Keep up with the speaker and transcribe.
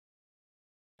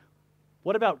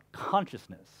What about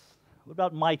consciousness? What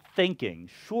about my thinking?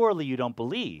 Surely you don't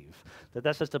believe that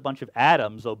that's just a bunch of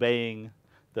atoms obeying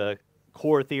the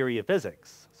core theory of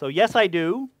physics. So yes, I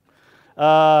do.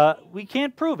 We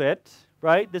can't prove it,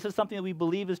 right? This is something that we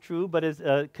believe is true, but is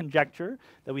a conjecture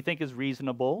that we think is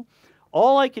reasonable.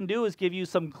 All I can do is give you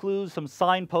some clues, some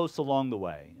signposts along the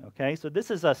way, okay? So this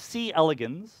is a C.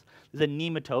 elegans. This is a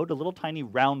nematode, a little tiny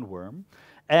roundworm.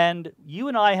 And you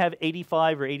and I have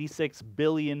 85 or 86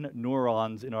 billion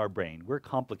neurons in our brain. We're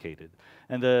complicated.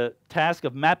 And the task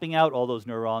of mapping out all those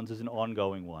neurons is an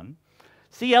ongoing one.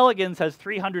 C. elegans has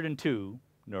 302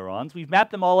 neurons. We've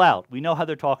mapped them all out. We know how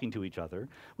they're talking to each other.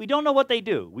 We don't know what they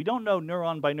do. We don't know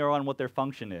neuron by neuron what their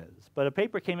function is. But a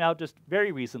paper came out just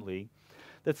very recently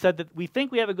that said that we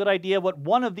think we have a good idea what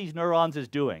one of these neurons is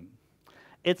doing.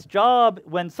 Its job,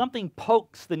 when something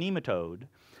pokes the nematode,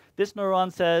 this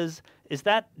neuron says,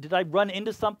 did I run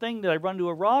into something? Did I run into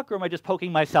a rock, or am I just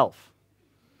poking myself?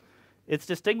 It's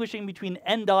distinguishing between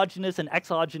endogenous and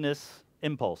exogenous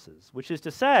impulses, which is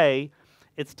to say,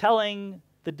 it's telling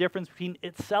the difference between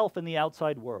itself and the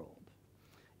outside world.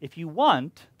 If you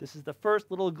want, this is the first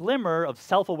little glimmer of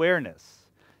self-awareness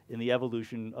in the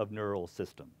evolution of neural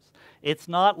systems. It's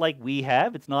not like we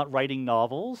have, it's not writing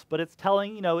novels, but it's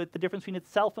telling, the difference between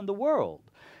itself and the world.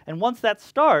 And once that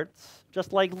starts,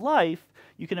 just like life,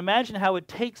 you can imagine how it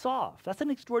takes off. That's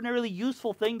an extraordinarily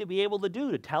useful thing to be able to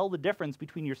do, to tell the difference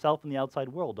between yourself and the outside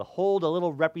world, to hold a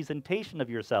little representation of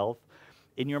yourself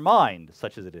in your mind,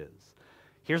 such as it is.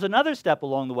 Here's another step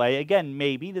along the way. Again,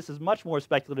 maybe, this is much more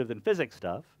speculative than physics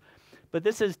stuff, but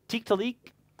this is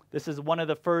Tiktaalik. This is one of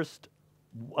the first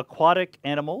aquatic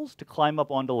animals to climb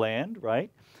up onto land, right?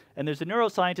 And there's a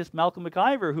neuroscientist, Malcolm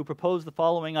McIver, who proposed the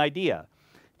following idea.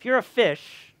 If you're a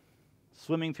fish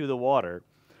swimming through the water,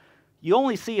 you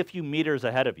only see a few meters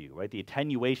ahead of you, right? The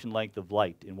attenuation length of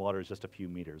light in water is just a few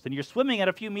meters. And you're swimming at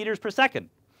a few meters per second.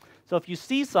 So if you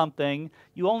see something,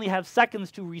 you only have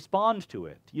seconds to respond to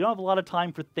it. You don't have a lot of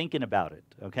time for thinking about it,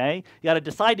 okay? You got to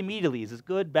decide immediately, is this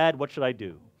good, bad, what should I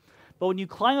do? But when you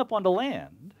climb up onto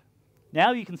land,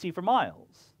 now you can see for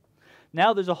miles.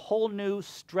 Now there's a whole new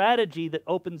strategy that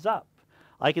opens up.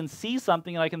 I can see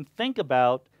something and I can think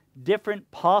about different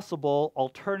possible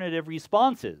alternative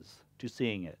responses to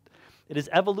seeing it. It is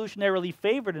evolutionarily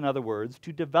favored, in other words,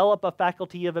 to develop a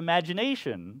faculty of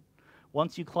imagination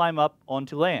once you climb up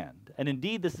onto land. And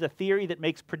indeed, this is a theory that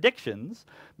makes predictions.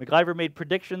 McIver made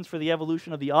predictions for the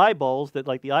evolution of the eyeballs, that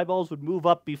the eyeballs would move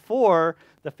up before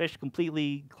the fish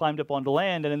completely climbed up onto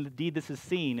land, and indeed this is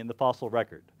seen in the fossil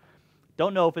record.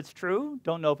 Don't know if it's true,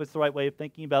 don't know if it's the right way of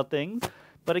thinking about things,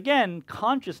 but again,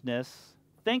 consciousness,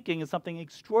 thinking is something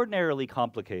extraordinarily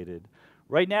complicated.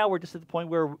 Right now, we're just at the point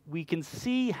where we can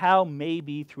see how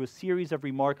maybe through a series of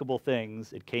remarkable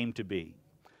things it came to be.